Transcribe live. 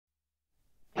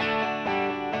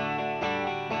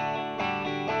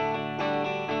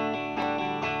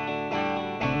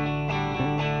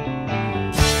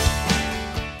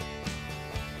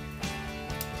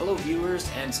viewers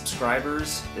and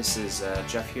subscribers. This is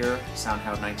Jeff here,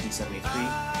 SoundHound 1973.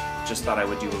 Just thought I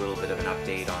would do a little bit of an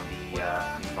update on the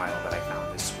new vinyl that I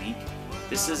found this week.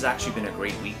 This has actually been a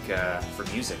great week for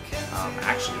music,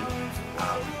 actually.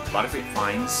 A lot of great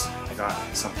finds. I got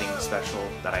something special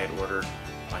that I had ordered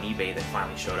on eBay that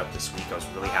finally showed up this week. I was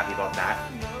really happy about that,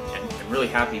 and really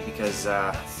happy because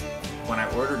when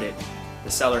I ordered it,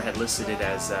 the seller had listed it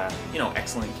as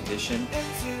excellent condition,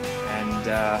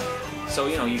 and so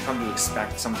you come to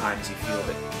expect. Sometimes you feel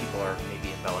that people are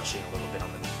maybe embellishing a little bit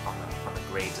on the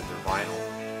grades of their vinyl,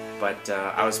 but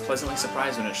I was pleasantly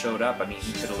surprised when it showed up. I mean,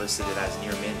 he could have listed it as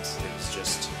near mint. It was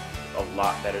just a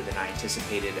lot better than I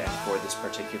anticipated, and for this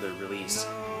particular release,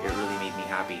 it really made me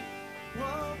happy.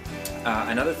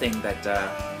 Another thing that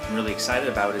I'm really excited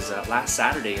about is last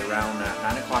Saturday around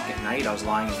 9 o'clock at night, I was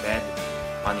lying in bed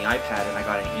on the iPad and I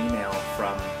got an email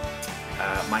from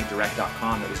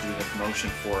mydirect.com that was doing a promotion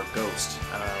for Ghost.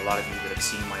 A lot of you that have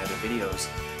seen my other videos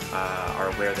are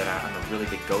aware that I'm a really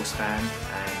big Ghost fan,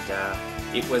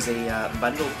 and it was a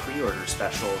bundle pre-order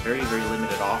special, very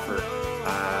limited offer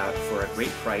for a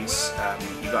great price.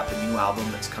 You got the new album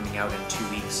that's coming out in 2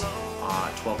 weeks,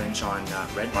 12-inch on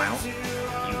red vinyl.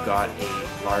 You got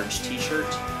a large t-shirt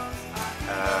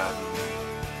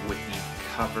with the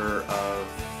cover of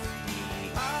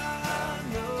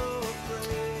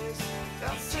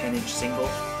the 10-inch single,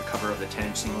 the cover of the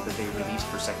 10-inch single that they released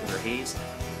for Secular Haze,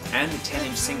 and the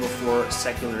 10-inch single for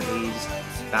Secular Haze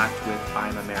backed with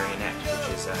I'm a Marionette, which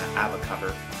is an ABBA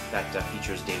cover that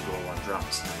features Dave Grohl on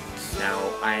drums. Now,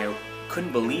 I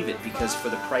couldn't believe it because for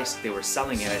the price that they were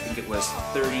selling it, I think it was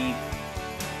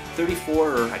 $34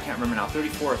 or I can't remember now,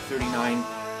 $34 or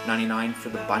 $39.99 for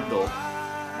the bundle,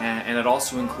 and it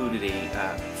also included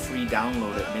a free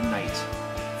download at midnight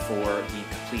for the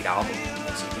complete album,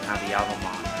 so you can have the album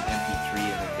on MP3,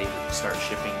 and then they would start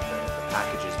shipping the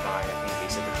packages by, I think they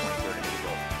said the 23rd of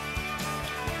April.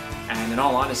 And in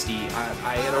all honesty,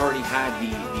 I had already had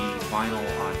the vinyl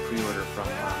on pre-order from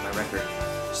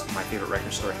my favorite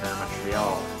record store here in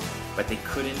Montreal, but they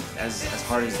couldn't, as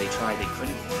hard as they tried, they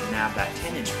couldn't nab that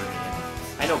 10-inch for me.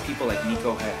 And I know people like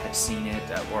Nico had seen it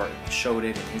or showed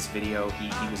it in his video. He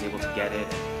was able to get it,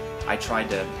 and I tried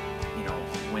to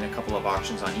win a couple of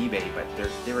auctions on eBay, but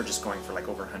they were just going for like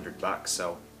over $100,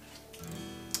 so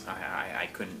I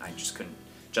just couldn't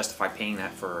justify paying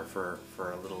that for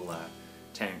a little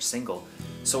 10-inch single.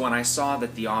 So when I saw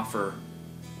that the offer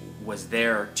was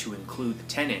there to include the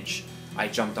 10-inch, I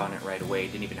jumped on it right away,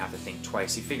 didn't even have to think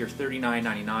twice. You figure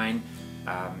 $39.99,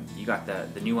 you got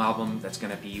the new album that's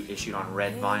going to be issued on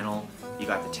red vinyl, you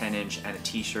got the 10-inch and a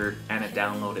t-shirt and a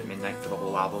download at midnight for the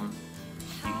whole album.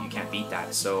 You can't beat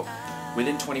that. So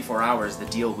within 24 hours the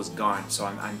deal was gone, so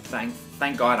I'm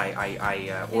thank God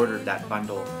I ordered that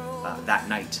bundle that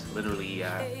night. Literally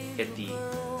hit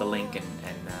the link and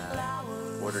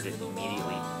ordered it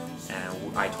immediately.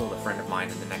 And I told a friend of mine,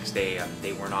 and the next day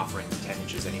they weren't offering the 10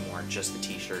 inches anymore, just the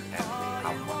t-shirt and the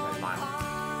album on red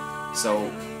vinyl.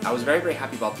 So I was very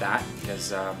happy about that because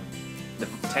the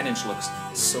 10-inch looks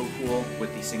so cool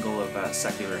with the single of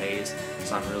Secular Haze,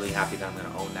 so I'm really happy that I'm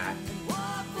going to own that.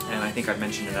 And I think I've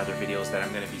mentioned in other videos that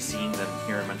I'm going to be seeing them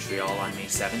here in Montreal on May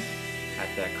 7th at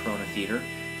the Corona Theatre.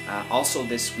 Also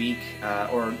this week,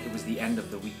 or it was the end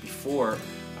of the week before,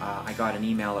 I got an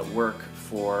email at work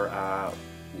for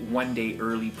one-day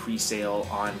early pre-sale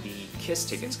on the KISS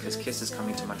tickets, because KISS is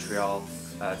coming to Montreal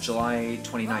July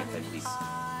 29th, I believe.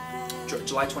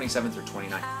 July 27th or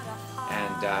 29th.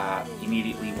 And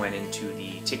immediately went into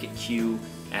the ticket queue,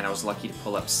 and I was lucky to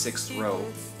pull up 6th row.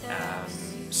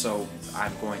 So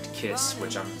I'm going to KISS,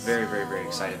 which I'm very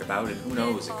excited about, and who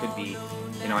knows, it could be,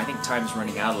 I think time's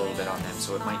running out a little bit on them,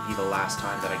 so it might be the last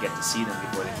time that I get to see them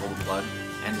before they pull the plug.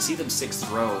 And to see them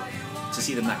 6th row, to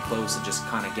see them that close and just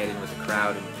kind of get in with the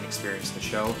crowd and experience the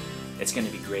show, it's going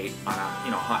to be great on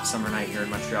a hot summer night here in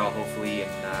Montreal, hopefully,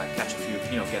 and catch a few,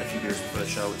 get a few beers before the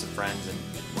show with some friends and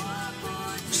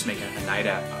just make a night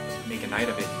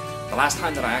of it. The last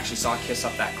time that I actually saw KISS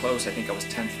up that close, I think I was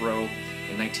 10th row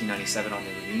in 1997 on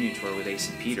the reunion tour with Ace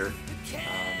and Peter.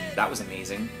 That was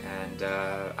amazing, and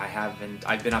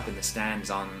I've been up in the stands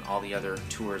on all the other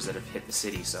tours that have hit the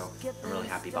city, so I'm really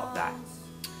happy about that.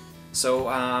 So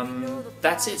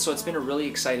that's it. So it's been a really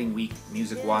exciting week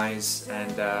music-wise,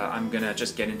 and I'm gonna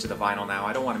just get into the vinyl now.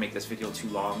 I don't want to make this video too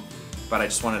long, but I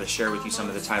just wanted to share with you some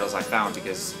of the titles I found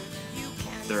because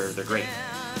they're great.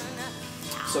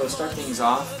 So to start things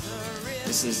off,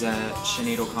 this is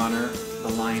Sinead O'Connor, The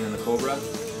Lion and the Cobra.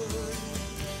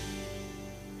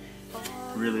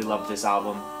 Really love this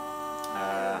album.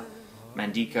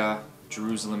 Mandika,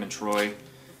 Jerusalem and Troy.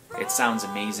 It sounds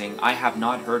amazing. I have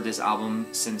not heard this album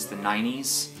since the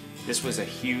 90s. This was a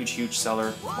huge, huge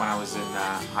seller when I was in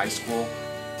high school.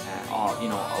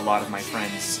 A lot of my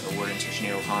friends were into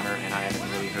Sinead O'Connor, and I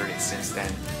haven't really heard it since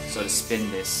then. So to spin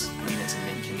this, I mean, it's in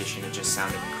mint condition. It just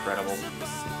sounded incredible.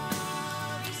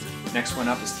 Next one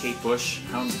up is Kate Bush,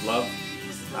 Hounds of Love.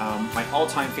 My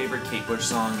all-time favorite Kate Bush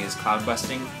song is Cloud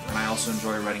Busting, and I also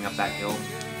enjoy Riding Up That Hill.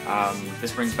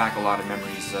 This brings back a lot of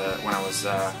memories when I was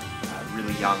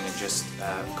really young and just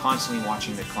constantly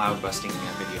watching the Cloud Busting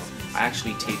video. I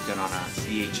actually taped it on a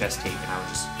VHS tape, and I would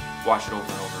just watch it over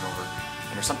and over and over.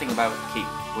 And there's something about Kate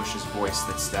Bush's voice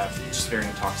that's just very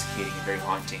intoxicating and very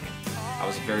haunting. And I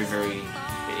was very, very...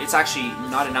 It's actually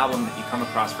not an album that you come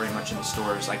across very much in the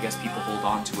stores. I guess people hold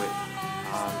on to it.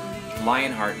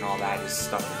 Lionheart and all that is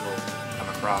stuff that you'll come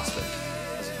across, but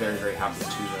I was very, very happy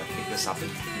to pick this up in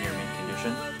near mint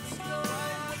condition.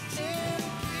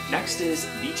 Next is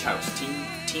Beach House,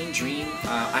 Teen Dream.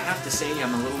 I have to say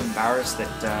I'm a little embarrassed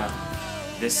that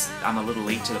I'm a little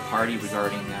late to the party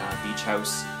regarding Beach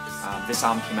House. This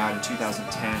album came out in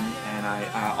 2010, and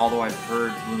although I've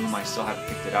heard Bloom, I still haven't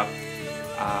picked it up.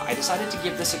 I decided to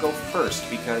give this a go first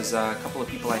because a couple of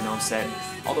people I know said,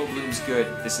 although Bloom's good,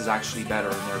 this is actually better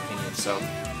in their opinion, so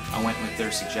I went with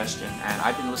their suggestion, and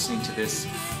I've been listening to this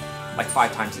like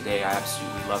 5 times a day. I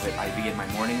absolutely love it. I begin my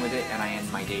morning with it, and I end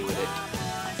my day with it.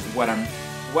 What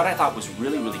I thought was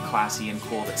really, really classy and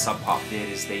cool that Sub Pop did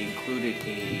is they included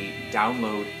a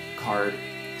download card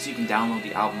so you can download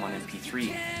the album on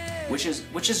MP3, which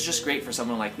is just great for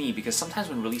someone like me, because sometimes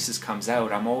when releases comes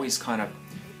out, I'm always kind of,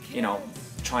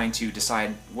 trying to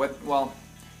decide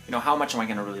how much am I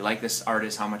going to really like this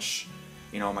artist, how much,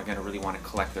 am I going to really want to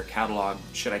collect their catalog,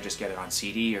 should I just get it on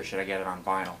CD or should I get it on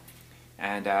vinyl?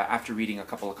 And after reading a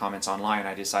couple of comments online,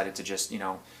 I decided to just,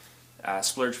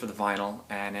 splurge for the vinyl,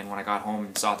 and then when I got home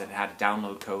and saw that it had a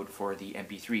download code for the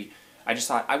MP3, I just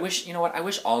thought, I wish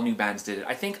all new bands did it.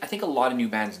 I think a lot of new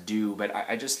bands do, but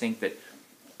I just think that,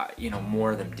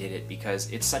 more of them did it,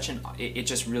 because it's it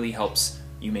just really helps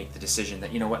you make the decision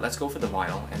that, let's go for the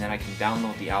vinyl, and then I can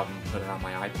download the album, put it on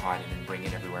my iPod, and then bring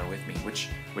it everywhere with me, which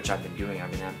I've been doing.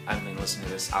 I've been listening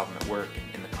to this album at work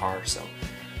and in the car, so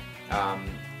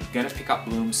gonna pick up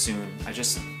Bloom soon.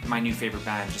 My new favorite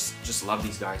band, just love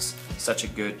these guys. Such a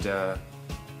good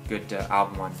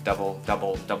album on double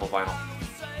vinyl.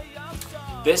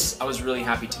 This I was really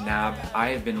happy to nab. I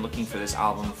have been looking for this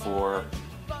album for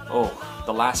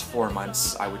the last 4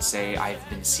 months, I would say. I've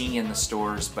been seeing in the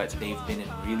stores, but they've been in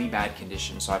really bad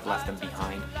condition, so I've left them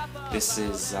behind. This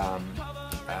is, I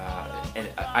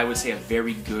would say, a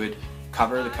very good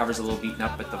cover. The cover's a little beaten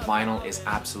up, but the vinyl is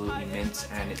absolutely mint,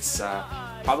 and it's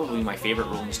probably my favorite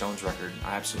Rolling Stones record.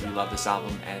 I absolutely love this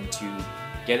album, and to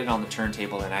get it on the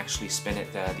turntable and actually spin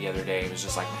it the other day, it was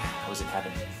just like, I was in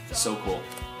heaven. So cool.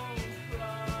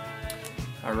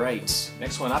 Alright,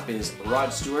 next one up is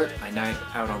Rod Stewart, A Night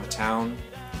Out on the Town.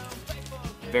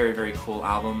 Very, very cool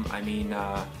album. I mean,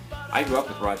 I grew up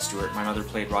with Rod Stewart. My mother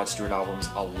played Rod Stewart albums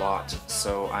a lot,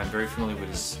 so I'm very familiar with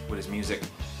his music.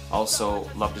 Also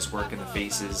loved his work in the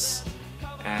Faces,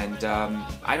 and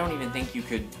I don't even think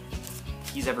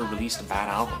he's ever released a bad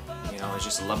album. I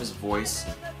just love his voice,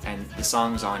 and the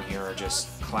songs on here are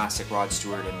just classic Rod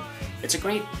Stewart, and it's a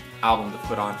great album to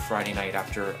put on Friday night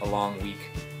after a long week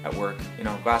at work.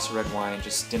 Glass of red wine,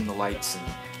 just dim the lights and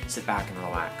sit back and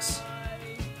relax.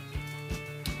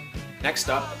 Next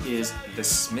up is The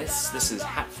Smiths. This is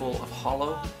Hatful of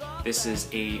Hollow. This is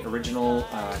a original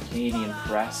Canadian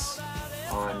press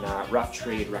on Rough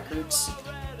Trade Records.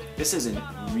 This is in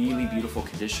really beautiful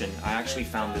condition. I actually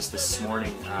found this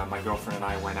morning. My girlfriend and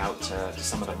I went out to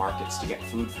some of the markets to get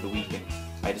food for the week, and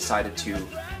I decided to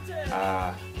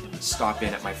stop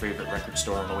in at my favorite record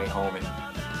store on the way home and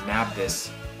nab this.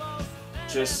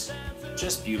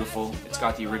 Just beautiful. It's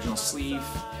got the original sleeve.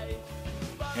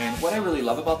 And what I really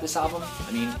love about this album,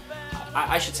 I mean,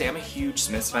 I should say I'm a huge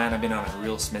Smiths fan. I've been on a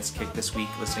real Smiths kick this week,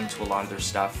 listening to a lot of their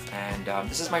stuff, and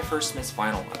this is my first Smiths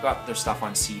vinyl. I've got their stuff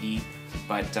on CD,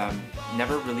 but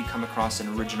never really come across an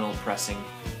original pressing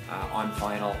on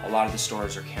vinyl. A lot of the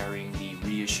stores are carrying the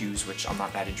reissues, which I'm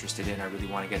not that interested in. I really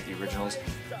want to get the originals.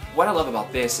 What I love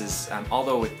about this is,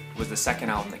 although it was the second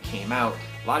album that came out,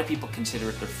 a lot of people consider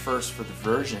it their first for the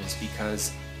versions,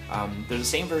 because they're the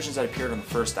same versions that appeared on the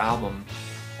first album,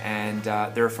 and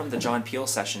they're from the John Peel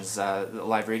sessions, the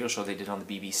live radio show they did on the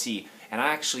BBC. And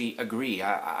I actually agree.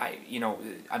 I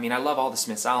mean, I love all the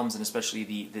Smiths albums, and especially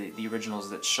the originals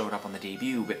that showed up on the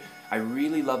debut, but I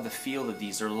really love the feel of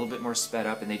these. They're a little bit more sped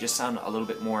up, and they just sound a little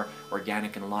bit more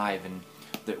organic and live, and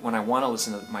that when I want to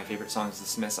listen to my favorite songs, The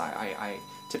Smiths, I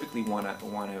typically want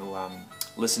to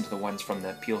listen to the ones from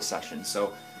the Peel session.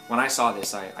 So when I saw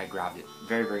this, I grabbed it.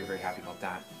 Very, very, very happy about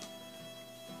that.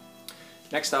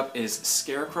 Next up is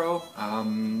Scarecrow.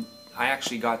 I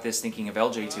actually got this thinking of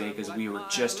LJ today because we were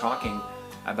just talking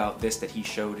about this that he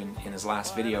showed in his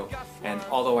last video, and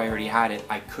although I already had it,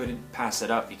 I couldn't pass it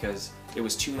up because it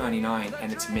was $2.99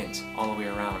 and it's mint all the way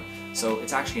around. So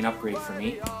it's actually an upgrade for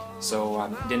me. So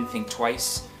didn't think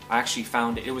twice. I actually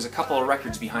found it was a couple of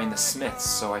records behind the Smiths,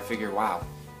 so I figured, wow,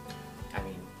 I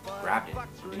mean, grabbed it.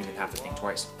 Didn't even have to think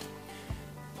twice.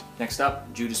 Next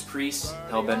up, Judas Priest,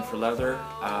 Hellbent for Leather.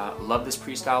 Love this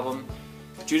Priest album.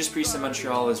 Judas Priest in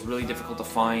Montreal is really difficult to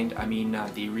find. I mean,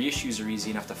 the reissues are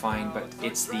easy enough to find, but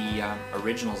it's the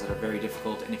originals that are very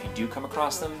difficult, and if you do come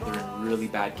across them, they're in really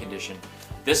bad condition.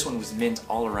 This one was mint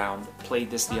all around. Played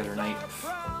this the other night.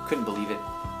 Couldn't believe it.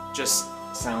 Just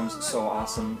sounds so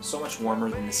awesome, so much warmer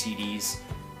than the CDs,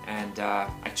 and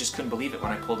I just couldn't believe it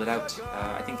when I pulled it out.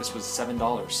 I think this was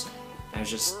 $7, and it was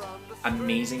just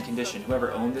amazing condition.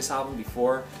 Whoever owned this album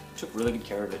before took really good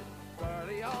care of it.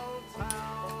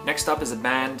 Next up is a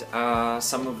band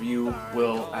some of you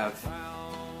will have,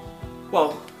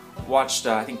 well, watched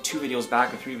I think 2 videos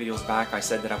back or 3 videos back. I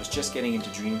said that I was just getting into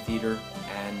Dream Theater,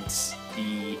 and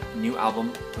the new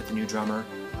album with the new drummer,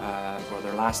 or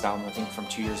their last album, I think from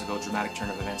 2 years ago, Dramatic Turn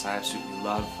of Events, I absolutely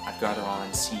love. I've got it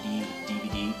on CD,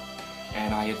 DVD,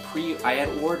 and I had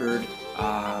ordered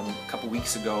a couple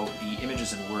weeks ago the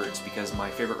Images and Words because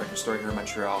my favorite record store here in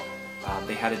Montreal,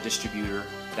 they had a distributor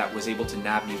that was able to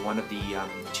nab me one of the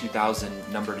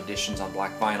 2000 numbered editions on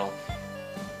black vinyl.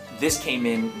 This came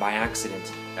in by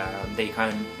accident. They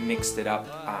kind of mixed it up.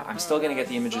 I'm still going to get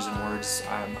the Images and Words.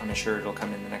 I'm sure it'll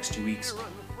come in the next 2 weeks.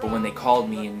 But when they called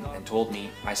me and told me,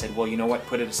 I said, well, you know what,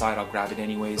 put it aside, I'll grab it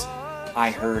anyways.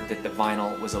 I heard that the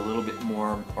vinyl was a little bit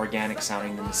more organic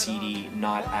sounding than the CD,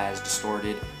 not as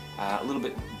distorted, a little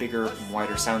bit bigger and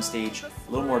wider soundstage,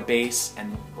 a little more bass,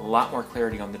 and a lot more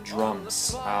clarity on the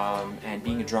drums. And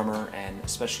being a drummer, and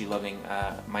especially loving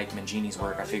Mike Mangini's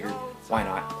work, I figured, why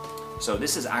not? So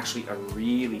this is actually a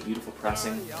really beautiful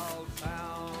pressing,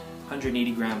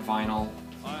 180 gram vinyl,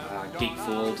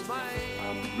 gatefold,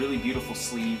 really beautiful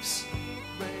sleeves.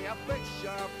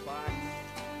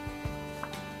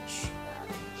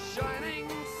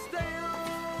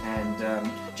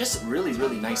 And just really,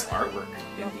 really nice artwork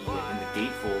in the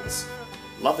gatefolds.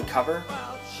 Love the cover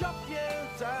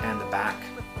and the back.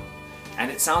 And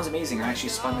it sounds amazing. I actually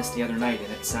spun this the other night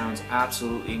and it sounds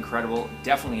absolutely incredible.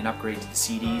 Definitely an upgrade to the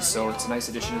CD, so it's a nice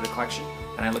addition to the collection,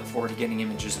 and I look forward to getting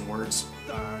Images and Words.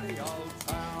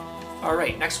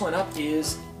 Alright, next one up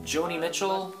is Joni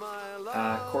Mitchell,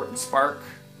 Court and Spark.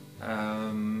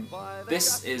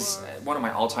 This is one of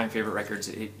my all-time favorite records.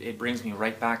 It brings me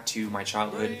right back to my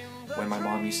childhood when my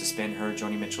mom used to spin her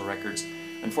Joni Mitchell records.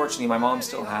 Unfortunately, my mom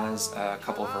still has a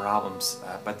couple of her albums,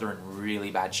 but they're in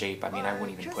really bad shape. I mean, I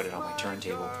wouldn't even put it on my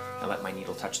turntable and let my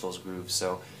needle touch those grooves.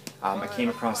 So I came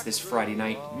across this Friday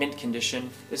night, mint condition.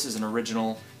 This is an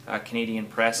original Canadian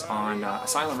press on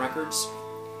Asylum Records,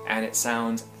 and it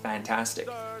sounds fantastic.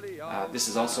 This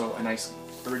is also a nice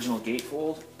original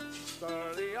gatefold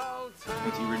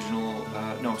with the original,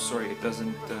 no, sorry, it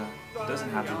doesn't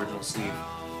have the original sleeve,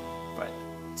 but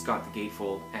it's got the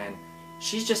gatefold, and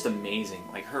she's just amazing.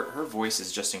 Like her voice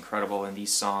is just incredible, and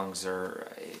these songs are,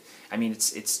 I mean,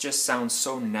 it's just sounds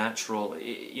so natural.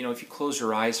 You know, if you close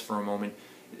your eyes for a moment,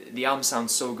 the album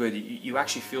sounds so good. You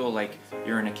actually feel like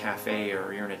you're in a cafe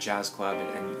or you're in a jazz club,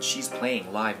 and she's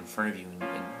playing live in front of you,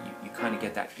 and you kind of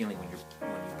get that feeling when you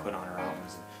put on her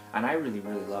albums. And I really,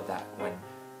 really love that, when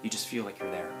you just feel like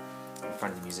you're there in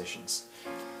front of the musicians.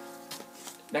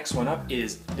 Next one up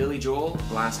is Billy Joel,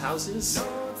 Glass Houses.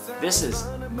 This is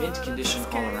mint condition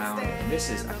all around, and this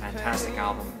is a fantastic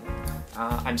album.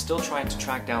 I'm still trying to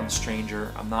track down The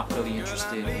Stranger. I'm not really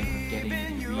interested in getting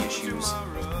the reissues,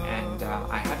 and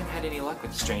I haven't had any luck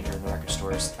with The Stranger in the record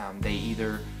stores. They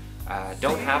either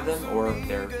don't have them, or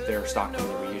they're stocking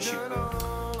the reissue.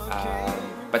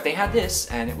 But they had this,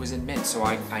 and it was in mint, so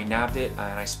I nabbed it,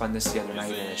 and I spun this the other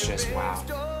night, and it's just, wow,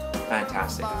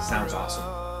 fantastic. It sounds awesome.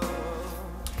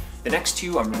 The next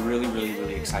two I'm really, really,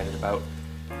 really excited about.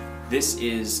 This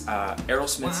is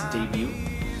Aerosmith's debut.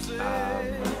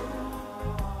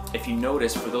 If you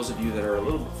notice, for those of you that are a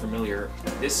little bit familiar,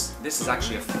 this is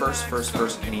actually a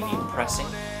first Canadian pressing.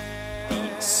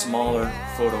 The smaller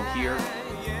photo here,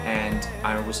 and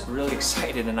I was really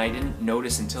excited, and I didn't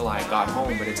notice until I got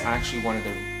home, but it's actually one of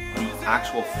the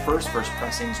actual first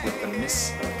pressings with the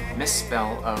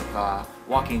misspell of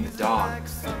Walking the Dog.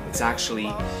 It's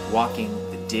actually Walking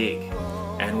the Dig.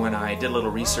 And when I did a little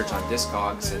research on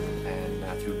Discogs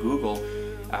and through Google,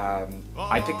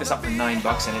 I picked this up for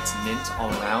 $9 and it's mint all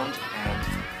around. And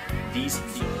these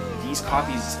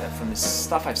copies from the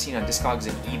stuff I've seen on Discogs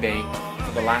and eBay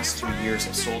for the last 3 years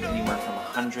have sold anywhere from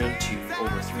 $100 to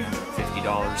over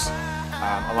 $350.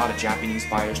 A lot of Japanese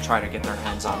buyers try to get their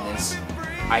hands on this.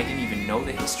 I didn't even know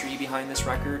the history behind this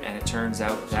record, and it turns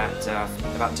out that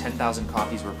about 10,000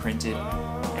 copies were printed,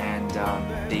 and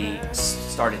they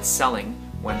started selling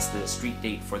once the street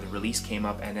date for the release came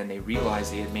up, and then they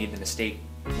realized they had made the mistake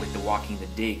with the walking the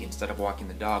dig instead of walking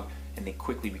the dog, and they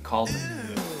quickly recalled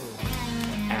them.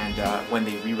 And when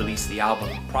they re-released the album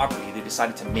properly, they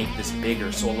decided to make this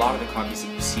bigger, so a lot of the copies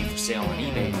that you see for sale on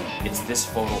eBay, it's this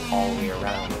photo all the way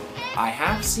around. I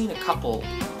have seen a couple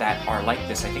that are like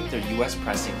this. I think they're US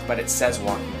pressings, but it says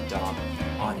Walking the Dog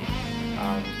on it.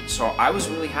 So I was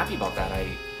really happy about that.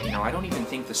 I don't even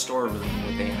think the store really knew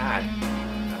what they had.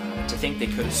 To think they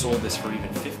could have sold this for even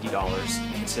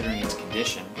 $50, considering its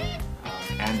condition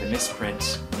and the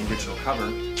misprint, the original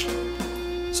cover.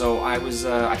 So I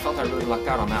felt I really lucked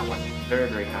out on that one. Very,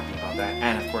 very happy about that.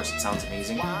 And of course, it sounds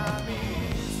amazing.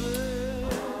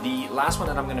 The last one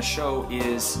that I'm going to show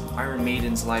is Iron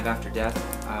Maiden's Live After Death.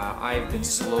 I've been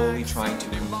slowly trying to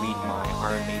complete my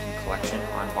Iron Maiden collection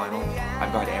on vinyl.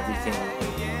 I've got everything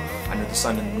under the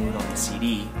sun and the moon on the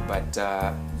CD, but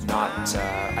not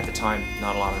at the time,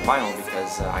 not a lot on vinyl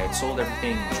because I had sold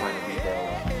everything and trying to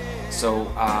rebuild. So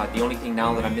the only thing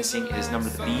now that I'm missing is Number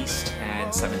of the Beast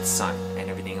and Seventh Son, and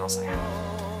everything else I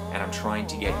have. And I'm trying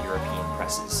to get European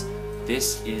presses.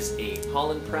 This is a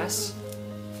Holland press.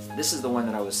 This is the one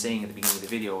that I was saying at the beginning of the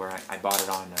video where I bought it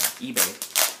on eBay,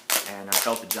 and I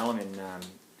felt the gentleman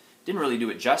didn't really do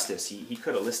it justice. He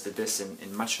could have listed this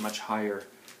in much, much higher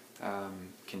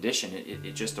condition.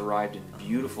 It just arrived in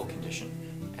beautiful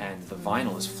condition, and the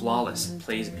vinyl is flawless. It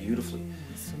plays beautifully.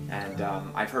 And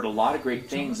I've heard a lot of great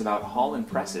things about Holland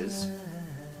presses.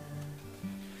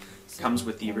 Comes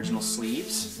with the original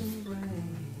sleeves.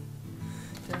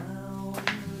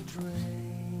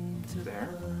 There.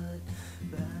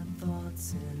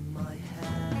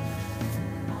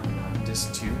 On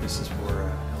disc 2, this is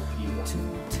for LP1.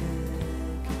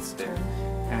 There.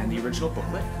 And the original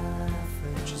booklet,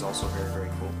 which is also very, very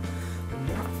cool.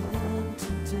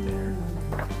 There.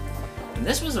 And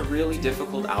this was a really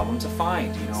difficult album to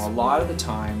find. You know, a lot of the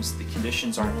times the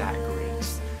conditions aren't that great,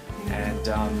 and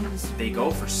they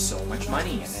go for so much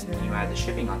money, and then when you add the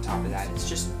shipping on top of that, it's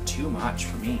just too much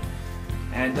for me.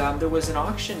 And there was an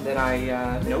auction that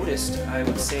I noticed, I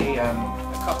would say a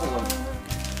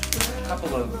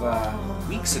couple of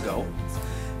weeks ago,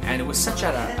 and it was such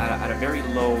at a very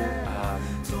low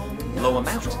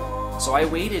amount. So I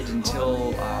waited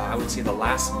until I would say the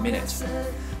last minute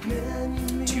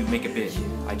to make a bid.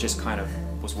 I just kind of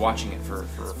was watching it for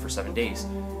 7 days,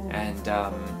 and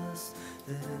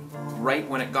right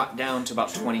when it got down to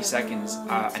about 20 seconds,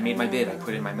 I made my bid. I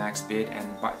put in my max bid,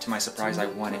 and to my surprise, I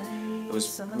won it. It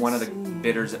was one of the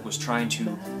bidders that was trying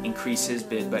to increase his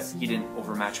bid, but he didn't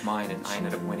overmatch mine, and I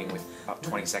ended up winning with about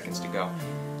 20 seconds to go.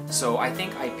 So I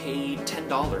think I paid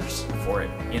 $10 for it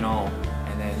in all,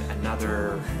 and then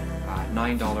another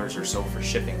 $9 or so for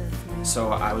shipping.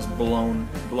 So I was blown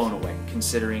away,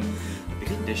 considering the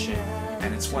condition,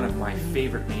 and it's one of my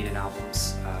favorite Maiden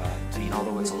albums. I mean,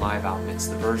 although it's a live album, it's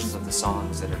the versions of the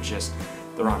songs that are just,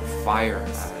 they're on fire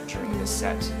during this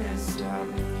set,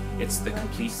 and it's the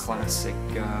complete classic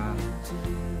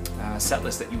set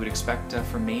list that you would expect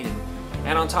from Maiden.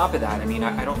 And on top of that, I mean,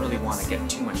 I don't really want to get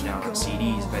too much down on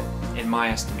CDs, but in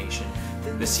my estimation,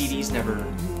 the CDs never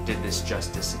did this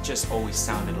justice. It just always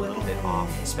sounded a little bit off,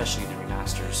 especially the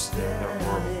remasters. They're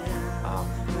horrible.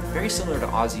 Very similar to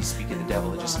Ozzy's Speak of the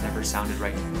Devil, it just never sounded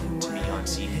right to me on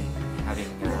CD, having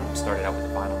started out with the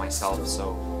vinyl myself.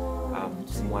 So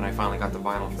when I finally got the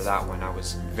vinyl for that one, I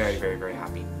was very, very, very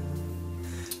happy.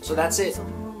 So that's it.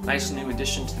 Nice new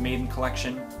addition to the Maiden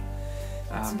collection.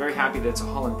 I'm very happy that it's a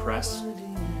Holland press.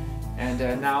 And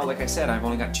now, like I said, I've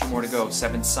only got 2 more to go,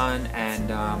 Seventh Son and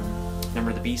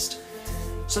Number of the Beast.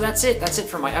 So that's it. That's it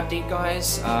for my update,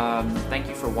 guys. Thank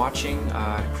you for watching.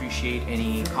 I appreciate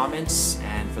any comments,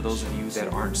 and for those of you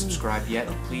that aren't subscribed yet,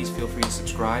 please feel free to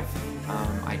subscribe.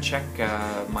 I check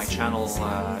my channel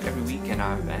every week, and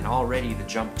already the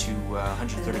jump to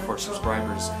 134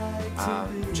 subscribers.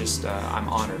 I'm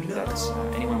honored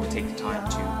that anyone would take the time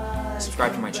to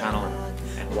subscribe to my channel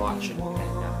and watch and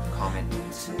comment.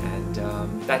 And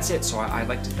that's it. So I'd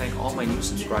like to thank all my new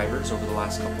subscribers over the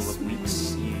last couple of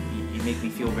weeks. You make me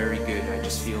feel very good. I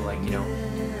just feel like, you know,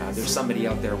 there's somebody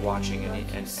out there watching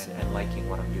and liking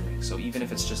what I'm doing. So even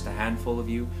if it's just a handful of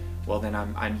you, well then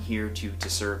I'm here to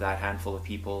serve that handful of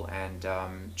people and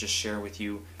just share with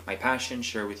you my passion,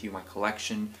 share with you my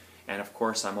collection, and of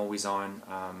course I'm always on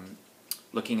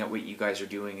looking at what you guys are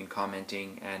doing and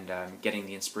commenting and getting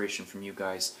the inspiration from you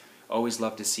guys. Always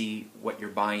love to see what you're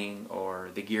buying or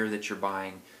the gear that you're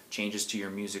buying, changes to your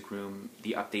music room,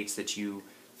 the updates that you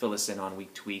fill us in on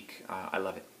week to week. I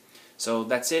love it. So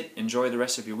that's it. Enjoy the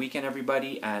rest of your weekend,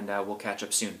 everybody, and we'll catch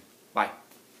up soon. Bye.